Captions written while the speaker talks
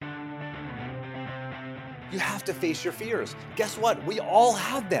You have to face your fears. Guess what? We all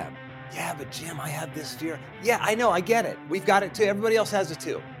have them. Yeah, but Jim, I have this fear. Yeah, I know, I get it. We've got it too. Everybody else has it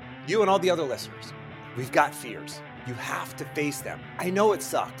too. You and all the other listeners. We've got fears. You have to face them. I know it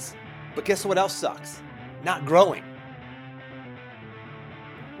sucks, but guess what else sucks? Not growing.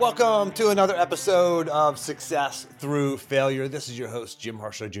 Welcome to another episode of Success Through Failure. This is your host, Jim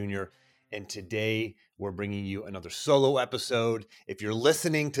Harshaw Jr., and today we're bringing you another solo episode. If you're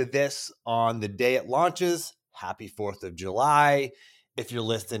listening to this on the day it launches, happy 4th of July. If you're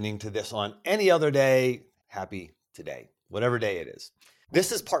listening to this on any other day, happy today, whatever day it is.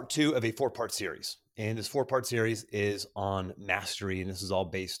 This is part 2 of a 4-part series. And this 4-part series is on mastery. And this is all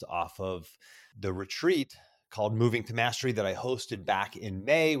based off of the retreat called Moving to Mastery that I hosted back in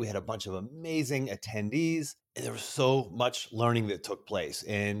May. We had a bunch of amazing attendees. And there was so much learning that took place.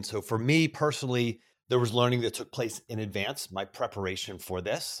 And so for me personally, there was learning that took place in advance, my preparation for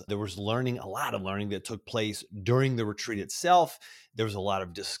this. There was a lot of learning that took place during the retreat itself. There was a lot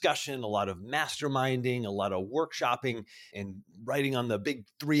of discussion, a lot of masterminding, a lot of workshopping and writing on the big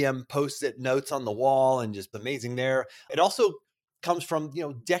 3M Post-it notes on the wall and just amazing there. It also comes from,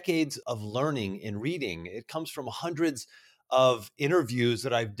 decades of learning and reading. It comes from hundreds of interviews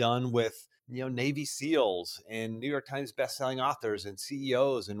that I've done with Navy SEALs and New York Times bestselling authors and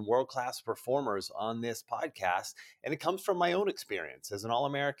CEOs and world-class performers on this podcast. And it comes from my own experience as an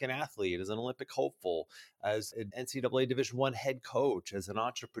All-American athlete, as an Olympic hopeful, as an NCAA Division I head coach, as an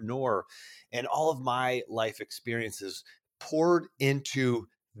entrepreneur, and all of my life experiences poured into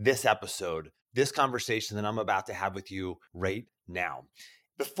this episode, this conversation that I'm about to have with you right now.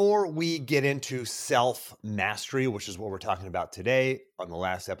 Before we get into self-mastery, which is what we're talking about today, on the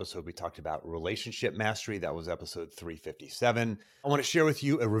last episode, we talked about relationship mastery. That was episode 357. I want to share with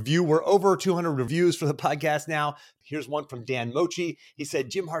you a review. We're over 200 reviews for the podcast now. Here's one from Dan Mochi. He said,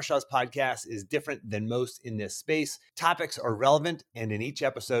 Jim Harshaw's podcast is different than most in this space. Topics are relevant, and in each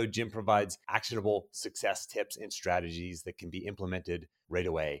episode, Jim provides actionable success tips and strategies that can be implemented right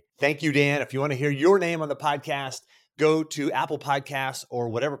away. Thank you, Dan. If you want to hear your name on the podcast, go to Apple Podcasts or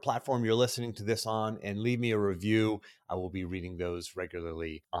whatever platform you're listening to this on and leave me a review. I will be reading those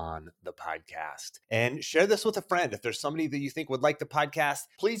regularly on the podcast. And share this with a friend. If there's somebody that you think would like the podcast,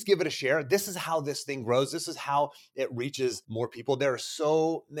 please give it a share. This is how this thing grows. This is how it reaches more people. There are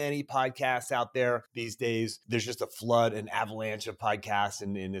so many podcasts out there these days. There's just a flood, an avalanche of podcasts,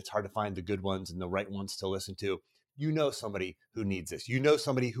 and it's hard to find the good ones and the right ones to listen to. You know somebody who needs this. You know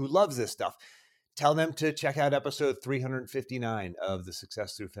somebody who loves this stuff. Tell them to check out episode 359 of the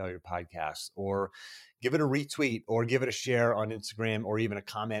Success Through Failure podcast, or give it a retweet, or give it a share on Instagram, or even a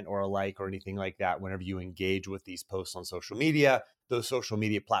comment or a like or anything like that whenever you engage with these posts on social media. Those social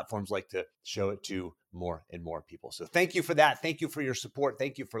media platforms like to show it to more and more people. So thank you for that. Thank you for your support.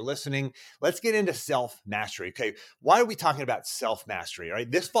 Thank you for listening. Let's get into self-mastery. Okay, why are we talking about self-mastery? All right,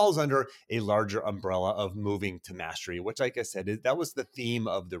 this falls under a larger umbrella of moving to mastery, which, like I said, that was the theme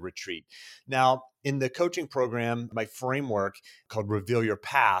of the retreat. Now, in the coaching program, my framework called Reveal Your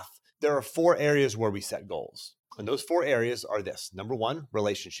Path, there are 4 areas where we set goals. And those 4 areas are this. Number 1,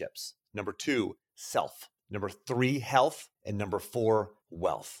 relationships. Number 2, self. Number 3, health. And number 4,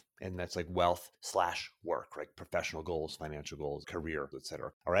 wealth. And that's like wealth/work, right? Professional goals, financial goals, career,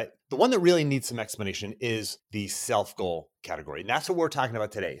 etc. All right. The one that really needs some explanation is the self-goal category. And that's what we're talking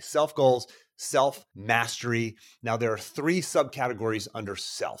about today. Self-goals, self-mastery. Now, there are 3 subcategories under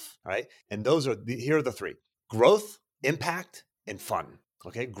self, all right? And here are the 3. Growth, impact, and fun.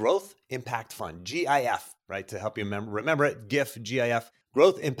 Okay, growth, impact, fun, GIF, right? To help you remember it, GIF, GIF,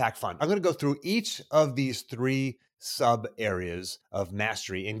 growth, impact, fun. I'm going to go through each of these 3 sub areas of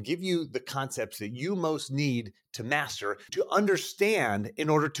mastery and give you the concepts that you most need to master, to understand in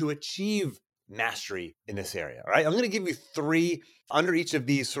order to achieve mastery in this area. All right. I'm going to give you 3 under each of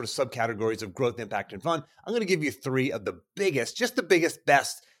these sort of subcategories of growth, impact, and fun. I'm going to give you 3 of the biggest,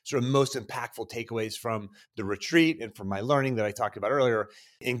 best, sort of most impactful takeaways from the retreat and from my learning that I talked about earlier,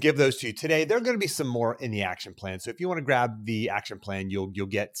 and give those to you today. There are going to be some more in the action plan. So if you want to grab the action plan, you'll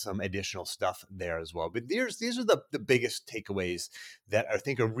get some additional stuff there as well. But these are the biggest takeaways that I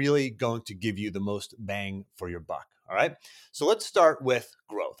think are really going to give you the most bang for your buck. All right. So let's start with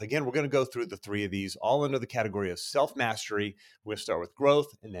growth. Again, we're going to go through the 3 of these all under the category of self-mastery. We're going to start with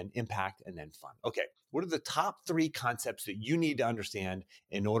growth and then impact and then fun. Okay. What are the top 3 concepts that you need to understand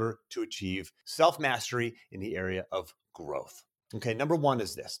in order to achieve self-mastery in the area of growth? Okay, number 1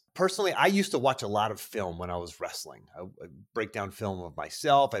 is this. Personally, I used to watch a lot of film when I was wrestling. I'd break down film of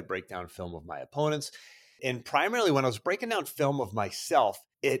myself. I'd break down film of my opponents. And primarily when I was breaking down film of myself,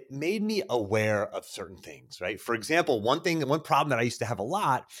 it made me aware of certain things, right? For example, one problem that I used to have a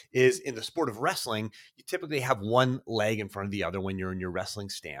lot is in the sport of wrestling, you typically have one leg in front of the other when you're in your wrestling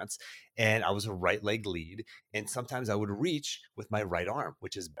stance. And I was a right leg lead. And sometimes I would reach with my right arm,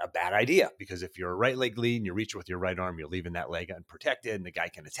 which is a bad idea because if you're a right leg lead and you reach with your right arm, you're leaving that leg unprotected and the guy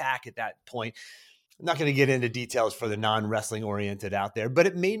can attack at that point. I'm not going to get into details for the non-wrestling oriented out there, but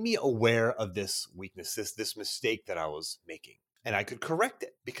it made me aware of this weakness, this mistake that I was making. And I could correct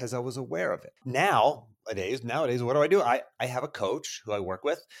it because I was aware of it. Nowadays, what do? I have a coach who I work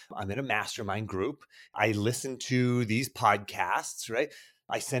with. I'm in a mastermind group. I listen to these podcasts, right?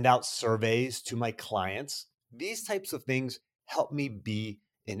 I send out surveys to my clients. These types of things help me be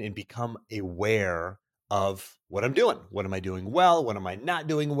and become aware of what I'm doing. What am I doing well? What am I not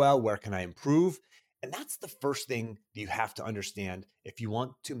doing well? Where can I improve? And that's the first thing you have to understand if you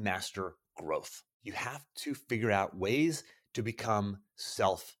want to master growth. You have to figure out ways to become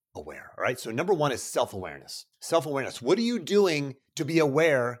self-aware. All right. So number one is self-awareness. Self-awareness. What are you doing to be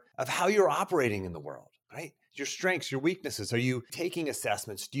aware of how you're operating in the world, right? Your strengths, your weaknesses. Are you taking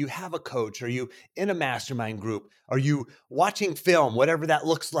assessments? Do you have a coach? Are you in a mastermind group? Are you watching film, whatever that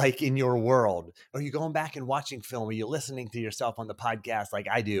looks like in your world? Are you going back and watching film? Are you listening to yourself on the podcast like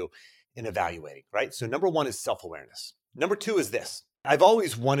I do and evaluating, right? So number one is self-awareness. Number two is this. I've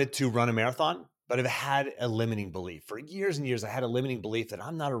always wanted to run a marathon, but I've had a limiting belief. For years and years, I had a limiting belief that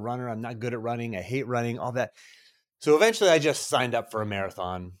I'm not a runner. I'm not good at running. I hate running, all that. So eventually I just signed up for a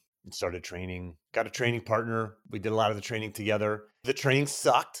marathon and started training, got a training partner. We did a lot of the training together. The training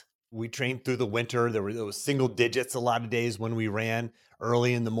sucked. We trained through the winter. There was single digits a lot of days when we ran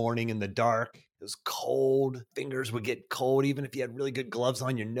early in the morning in the dark. It was cold. Fingers would get cold. Even if you had really good gloves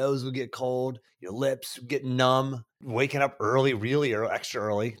on, your nose would get cold. Your lips would get numb. Waking up early, really early, extra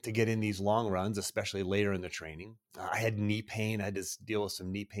early to get in these long runs, especially later in the training. I had knee pain. I had to deal with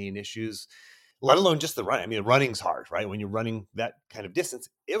some knee pain issues, let alone just the running. I mean, running's hard, right? When you're running that kind of distance,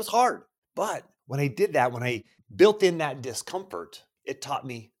 it was hard. But when I did that, when I built in that discomfort, it taught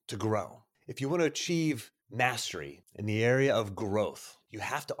me to grow. If you want to achieve mastery in the area of growth, you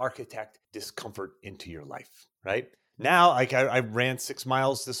have to architect discomfort into your life, right? Now, I ran 6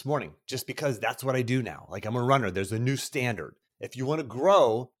 miles this morning just because that's what I do now. Like I'm a runner. There's a new standard. If you want to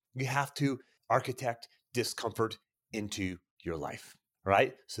grow, you have to architect discomfort into your life,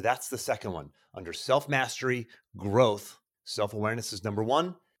 right? So that's the second one. Under self-mastery, growth, self-awareness is number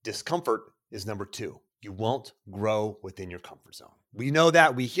one. Discomfort is number two. You won't grow within your comfort zone. We know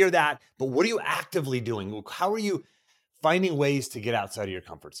that, we hear that, but what are you actively doing? How are you finding ways to get outside of your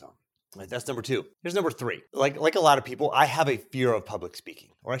comfort zone? Right, that's number two. Here's number three. Like a lot of people, I have a fear of public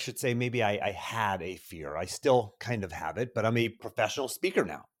speaking, or I should say maybe I had a fear. I still kind of have it, but I'm a professional speaker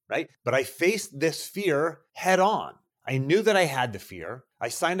now, right? But I faced this fear head on. I knew that I had the fear. I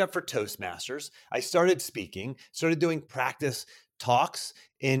signed up for Toastmasters. I started speaking, started doing practice talks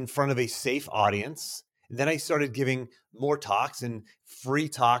in front of a safe audience. And then I started giving more talks and free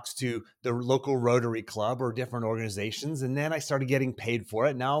talks to the local Rotary Club or different organizations. And then I started getting paid for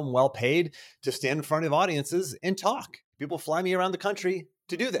it. Now I'm well paid to stand in front of audiences and talk. People fly me around the country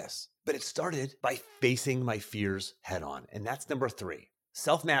to do this. But it started by facing my fears head on. And that's number three.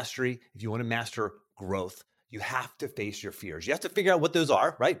 Self-mastery, if you want to master growth, you have to face your fears. You have to figure out what those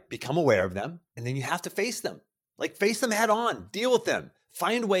are, right? Become aware of them. And then you have to face them. Like face them head on, deal with them,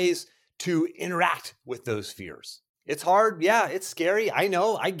 find ways to interact with those fears. It's hard. Yeah, it's scary. I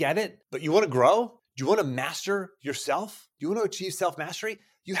know. I get it. But you want to grow? Do you want to master yourself? Do you want to achieve self-mastery?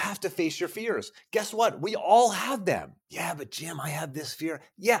 You have to face your fears. Guess what? We all have them. Yeah, but Jim, I have this fear.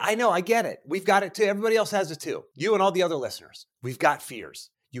 Yeah, I know. I get it. We've got it too. Everybody else has it too. You and all the other listeners. We've got fears.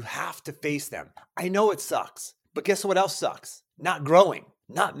 You have to face them. I know it sucks, but guess what else sucks? Not growing,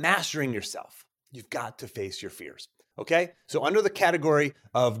 not mastering yourself. You've got to face your fears. Okay? So under the category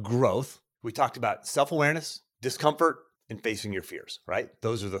of growth, we talked about self-awareness, discomfort, and facing your fears, right?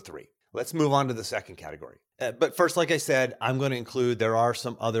 Those are the three. Let's move on to the second category. But first, like I said, I'm going to include, there are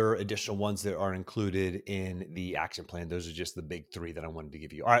some other additional ones that are included in the action plan. Those are just the big three that I wanted to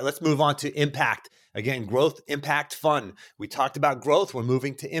give you. All right, let's move on to impact. Again, growth, impact, fun. We talked about growth. We're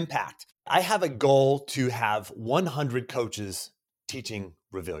moving to impact. I have a goal to have 100 coaches teaching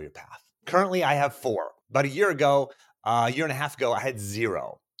Reveal Your Path. Currently, I have 4. About a year and a half ago, I had 0.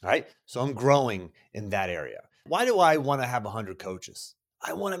 All right, so I'm growing in that area. Why do I want to have 100 coaches?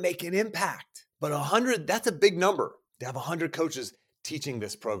 I want to make an impact. But 100, that's a big number to have 100 coaches teaching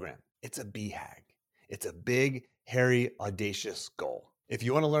this program. It's a BHAG. It's a big, hairy, audacious goal. If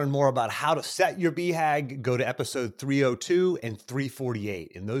you want to learn more about how to set your BHAG, go to episode 302 and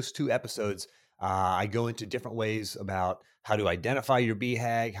 348. In those 2 episodes, I go into different ways about how to identify your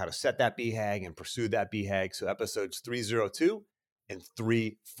BHAG, how to set that BHAG and pursue that BHAG. So episodes 302 and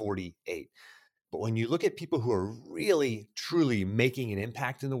 348. But when you look at people who are really, truly making an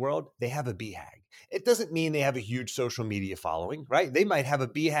impact in the world, they have a BHAG. It doesn't mean they have a huge social media following, right? They might have a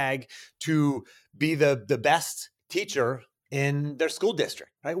BHAG to be the best teacher in their school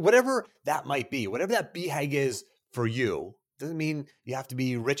district, right? Whatever that might be, whatever that BHAG is for you, doesn't mean you have to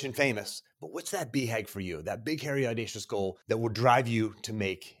be rich and famous, but what's that BHAG for you? That big, hairy, audacious goal that will drive you to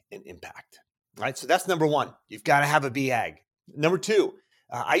make an impact, right? So that's number one. You've got to have a BHAG. Number two,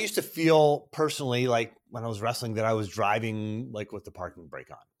 I used to feel personally like when I was wrestling that I was driving like with the parking brake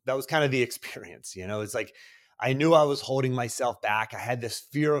on. That was kind of the experience, It's like I knew I was holding myself back. I had this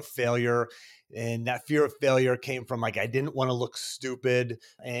fear of failure, and that fear of failure came from like I didn't want to look stupid,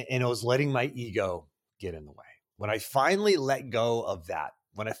 and I was letting my ego get in the way. When I finally let go of that,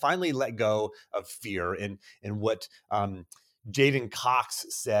 when I finally let go of fear and what Jaden Cox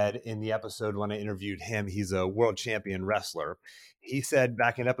said in the episode when I interviewed him, he's a world champion wrestler. He said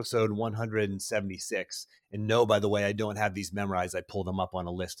back in episode 176, and no, by the way, I don't have these memorized. I pulled them up on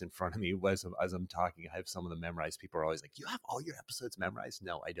a list in front of me as I'm talking. I have some of them memorized. People are always like, you have all your episodes memorized?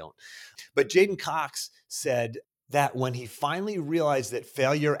 No, I don't. But Jaden Cox said that when he finally realized that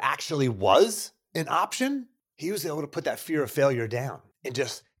failure actually was an option, he was able to put that fear of failure down and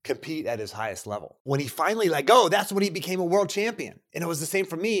just compete at his highest level. When he finally let go, that's when he became a world champion. And it was the same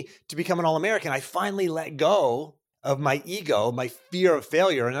for me to become an All-American. I finally let go of my ego, my fear of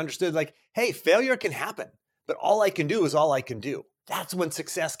failure, and understood like, hey, failure can happen, but all I can do is all I can do. That's when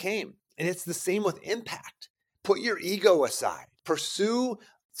success came. And it's the same with impact. Put your ego aside. Pursue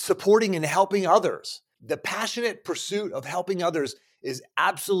supporting and helping others. The passionate pursuit of helping others is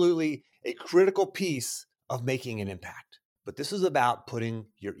absolutely a critical piece of making an impact. But this is about putting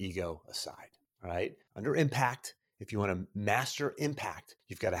your ego aside, right? Under impact, if you want to master impact,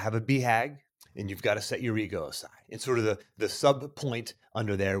 you've got to have a BHAG and you've got to set your ego aside. And sort of the sub point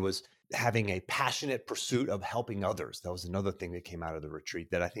under there was having a passionate pursuit of helping others. That was another thing that came out of the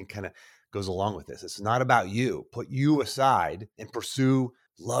retreat that I think kind of goes along with this. It's not about you. Put you aside and pursue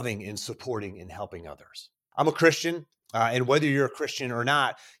loving and supporting and helping others. I'm a Christian. And whether you're a Christian or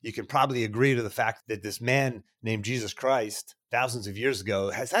not, you can probably agree to the fact that this man named Jesus Christ, thousands of years ago,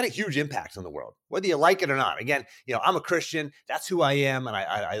 has had a huge impact on the world, whether you like it or not. Again, I'm a Christian. That's who I am. And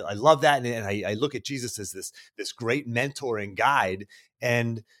I love that. And I look at Jesus as this great mentor and guide.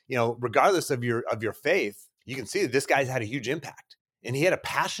 And, regardless of your faith, you can see that this guy's had a huge impact. And he had a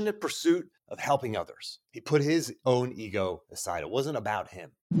passionate pursuit of helping others. He put his own ego aside. It wasn't about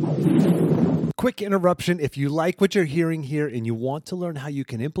him. Quick interruption. If you like what you're hearing here and you want to learn how you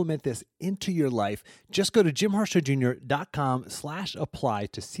can implement this into your life, just go to jimharshawjr.com/apply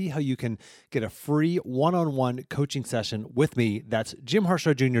to see how you can get a free one-on-one coaching session with me. That's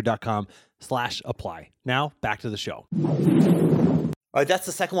jimharshawjr.com/apply. Now back to the show. All right, that's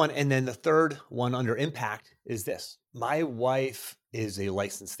the second one. And then the third one under impact is this. My wife is a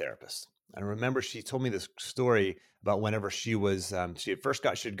licensed therapist. I remember she told me this story about whenever she was, she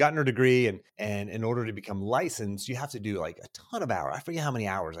had gotten her degree, and in order to become licensed, you have to do like a ton of hours. I forget how many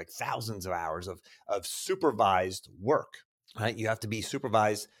hours, like thousands of hours of supervised work, right? You have to be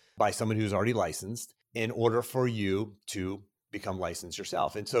supervised by someone who's already licensed in order for you to become licensed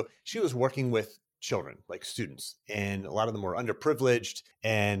yourself. And so she was working with children, like students, and a lot of them were underprivileged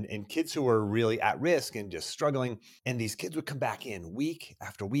and kids who were really at risk and just struggling. And these kids would come back in week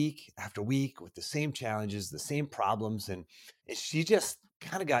after week after week with the same challenges, the same problems. And she just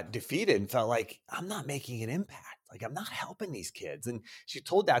kind of got defeated and felt like, I'm not making an impact. Like, I'm not helping these kids. And she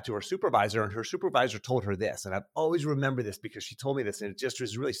told that to her supervisor, and her supervisor told her this. And I've always remembered this because she told me this, and it just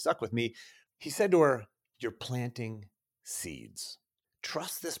has really stuck with me. He said to her, you're planting seeds.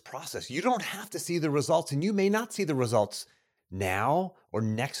 Trust this process. You don't have to see the results, and you may not see the results now or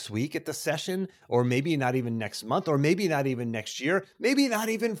next week at the session, or maybe not even next month, or maybe not even next year, maybe not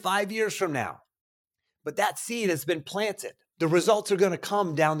even 5 years from now. But that seed has been planted. The results are going to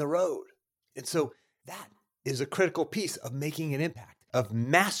come down the road. And so that is a critical piece of making an impact, of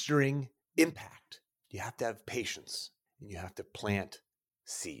mastering impact. You have to have patience, and you have to plant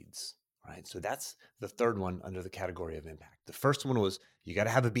seeds. Right. So that's the third one under the category of impact. The first one was you got to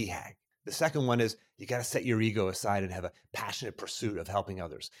have a BHAG. The second one is you got to set your ego aside and have a passionate pursuit of helping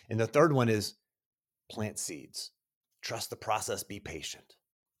others. And the third one is plant seeds. Trust the process. Be patient.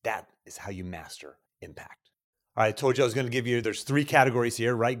 That is how you master impact. All right. I told you I was going to give you, there's three categories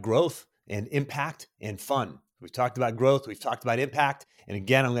here, right? Growth and impact and fun. We've talked about growth. We've talked about impact. And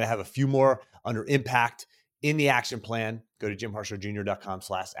again, I'm going to have a few more under impact in the action plan Go to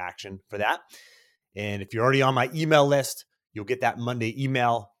jimharshawjr.com/action for that. And if you're already on my email list, you'll get that Monday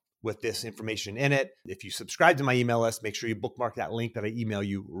email with this information in it. If you subscribe to my email list, make sure you bookmark that link that I email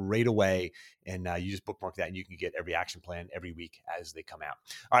you right away. And you just bookmark that and you can get every action plan every week as they come out.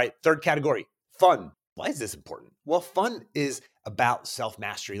 All right, third category, fun. Why is this important? Well, fun is about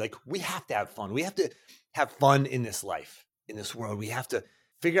self-mastery. Like, we have to have fun. We have to have fun in this life, in this world. We have to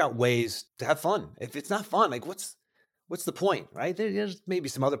figure out ways to have fun. If it's not fun, like what's the point, right? There's maybe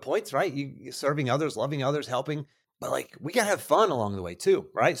some other points, right? You serving others, loving others, helping, but like we got to have fun along the way too,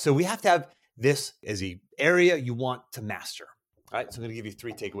 right? So we have to have this as an area you want to master. All right, so I'm going to give you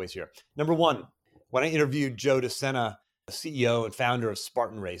 3 takeaways here. Number 1, when I interviewed Joe DeSena, CEO and founder of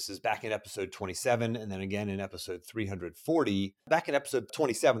Spartan Races, back in episode 27, and then again in episode 340. Back in episode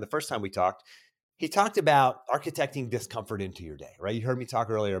 27, the first time we talked, he talked about architecting discomfort into your day, right? You heard me talk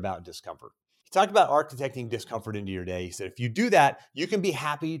earlier about discomfort. He talked about architecting discomfort into your day. He said, if you do that, you can be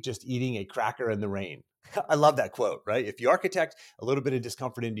happy just eating a cracker in the rain. I love that quote, right? If you architect a little bit of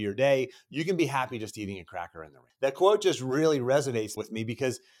discomfort into your day, you can be happy just eating a cracker in the rain. That quote just really resonates with me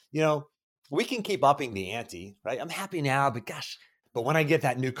because, we can keep upping the ante, right? I'm happy now, but gosh, but when I get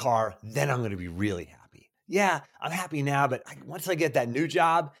that new car, then I'm going to be really happy. Yeah, I'm happy now, but once I get that new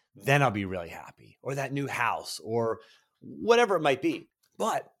job, then I'll be really happy, or that new house, or whatever it might be.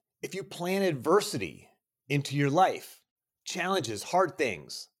 But if you plan adversity into your life, challenges, hard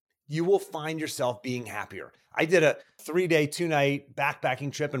things, you will find yourself being happier. I did a 3-day, 2-night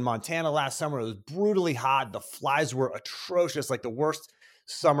backpacking trip in Montana last summer. It was brutally hot. The flies were atrocious, like the worst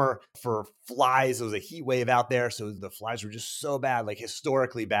summer for flies. It was a heat wave out there. So the flies were just so bad, like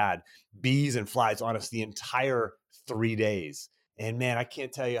historically bad. Bees and flies on us the entire 3 days. And man, I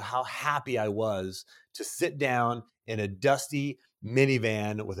can't tell you how happy I was to sit down in a dusty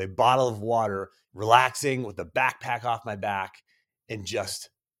minivan with a bottle of water, relaxing with the backpack off my back and just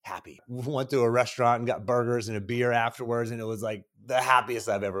happy. We went to a restaurant and got burgers and a beer afterwards. And it was like the happiest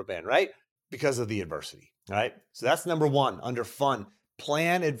I've ever been, right? Because of the adversity, right? So that's number 1 under fun.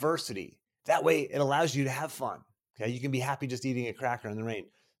 Plan adversity. That way it allows you to have fun. Okay. You can be happy just eating a cracker in the rain.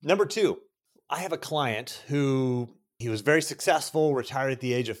 Number 2, I have a client who he was very successful, retired at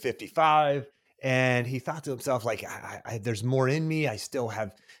the age of 55. And he thought to himself, like, there's more in me. I still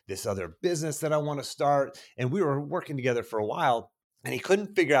have this other business that I want to start. And we were working together for a while and he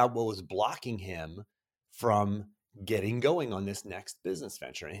couldn't figure out what was blocking him from getting going on this next business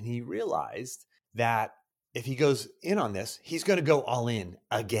venture. And he realized that if he goes in on this, he's going to go all in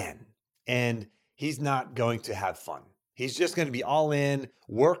again. And he's not going to have fun. He's just going to be all in,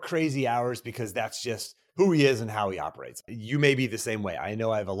 work crazy hours because that's just who he is and how he operates. You may be the same way. I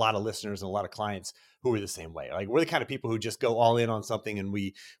know I have a lot of listeners and a lot of clients who are the same way. Like, we're the kind of people who just go all in on something and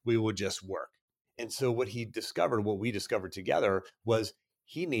we will just work. And so what we discovered together was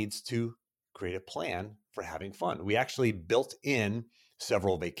he needs to create a plan for having fun. We actually built in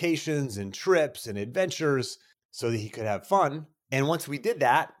several vacations and trips and adventures so that he could have fun. And once we did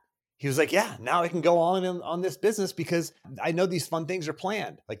that, he was like, yeah, now I can go all in on this business because I know these fun things are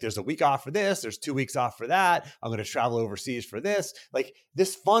planned. Like, there's a week off for this. There's 2 weeks off for that. I'm going to travel overseas for this. Like,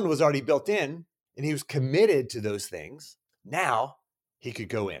 this fun was already built in and he was committed to those things. Now he could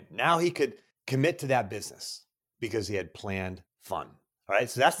go in. Now he could commit to that business because he had planned fun. All right.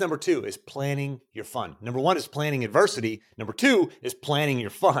 So that's number 2 is planning your fun. Number 1 is planning adversity. Number 2 is planning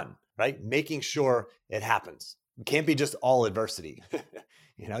your fun, right? Making sure it happens. It can't be just all adversity.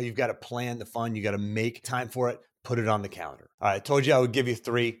 You've got to plan the fun. You got to make time for it, put it on the calendar. All right. I told you I would give you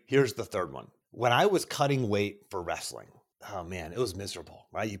 3. Here's the third one. When I was cutting weight for wrestling, oh man, it was miserable,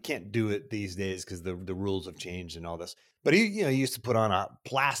 right? You can't do it these days because the rules have changed and all this. But he used to put on a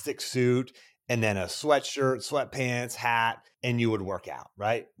plastic suit and then a sweatshirt, sweatpants, hat, and you would work out,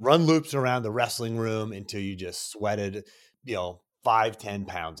 right? Run loops around the wrestling room until you just sweated, 5-10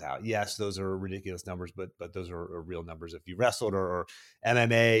 pounds out. Yes, those are ridiculous numbers, but those are real numbers. If you wrestled or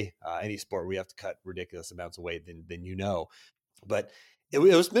MMA, any sport where you have to cut ridiculous amounts of weight, then you know. But it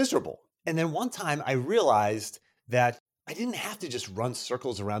was miserable. And then one time I realized that I didn't have to just run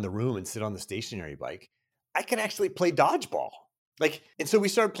circles around the room and sit on the stationary bike. I could actually play dodgeball. And so we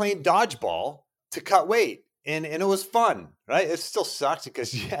started playing dodgeball to cut weight. And it was fun, right? It still sucked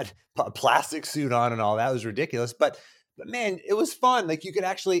because you had a plastic suit on and all that. It was ridiculous. But man, it was fun. Like, you could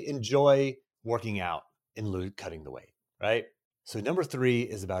actually enjoy working out and cutting the weight, right? So number 3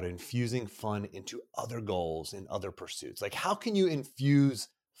 is about infusing fun into other goals and other pursuits. Like, how can you infuse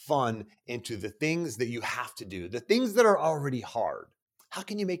fun into the things that you have to do, the things that are already hard? How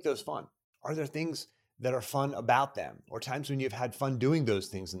can you make those fun? Are there things that are fun about them, or times when you've had fun doing those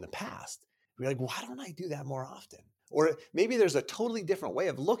things in the past? You're like, why don't I do that more often? Or maybe there's a totally different way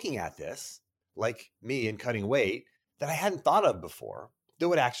of looking at this, like me and cutting weight, that I hadn't thought of before that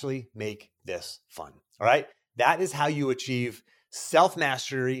would actually make this fun. All right. That is how you achieve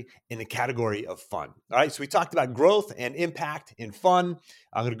self-mastery in the category of fun. All right. So we talked about growth and impact and fun.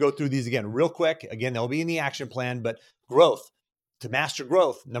 I'm going to go through these again real quick. Again, they'll be in the action plan, but growth. To master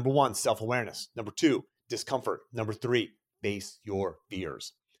growth, number 1, self-awareness. Number 2, discomfort. Number 3, face your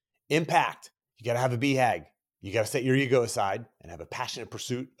fears. Impact. You got to have a BHAG. You got to set your ego aside and have a passionate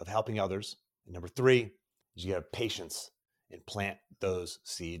pursuit of helping others. And number 3 is you got to have patience and plant those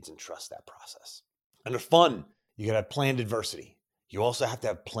seeds and trust that process. Under fun, you got to have planned adversity. You also have to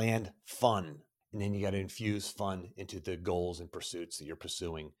have planned fun. And then you got to infuse fun into the goals and pursuits that you're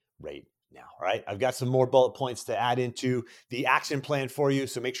pursuing right now. All right. I've got some more bullet points to add into the action plan for you.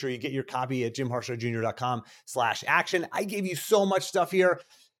 So make sure you get your copy at jimharshawjr.com/action. I gave you so much stuff here.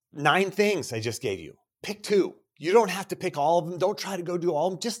 9 things I just gave you. Pick 2. You don't have to pick all of them. Don't try to go do all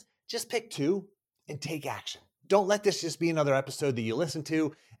of them. Just pick 2 and take action. Don't let this just be another episode that you listen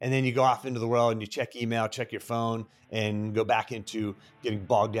to and then you go off into the world and you check email, check your phone, and go back into getting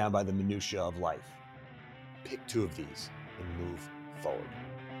bogged down by the minutia of life. Pick 2 of these and move forward.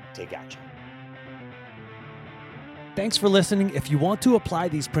 Take action. Thanks for listening. If you want to apply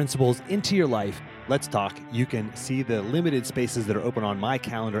these principles into your life, let's talk. You can see the limited spaces that are open on my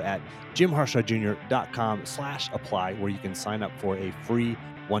calendar at jimharshawjr.com/apply, where you can sign up for a free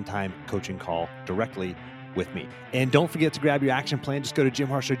one-time coaching call directly with me. And don't forget to grab your action plan. Just go to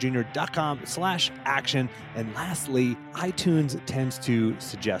jimharshawjr.com/action. And lastly, iTunes tends to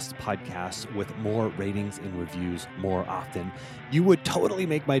suggest podcasts with more ratings and reviews more often. You would totally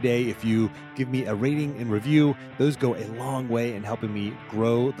make my day if you give me a rating and review. Those go a long way in helping me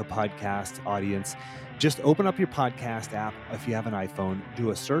grow the podcast audience. Just open up your podcast app if you have an iPhone, do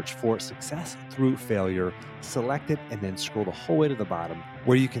a search for Success Through Failure, select it, and then scroll the whole way to the bottom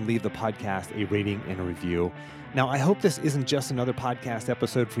where you can leave the podcast a rating and a review. Now, I hope this isn't just another podcast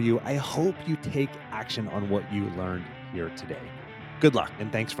episode for you. I hope you take action on what you learned here today. Good luck,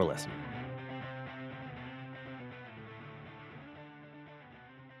 and thanks for listening.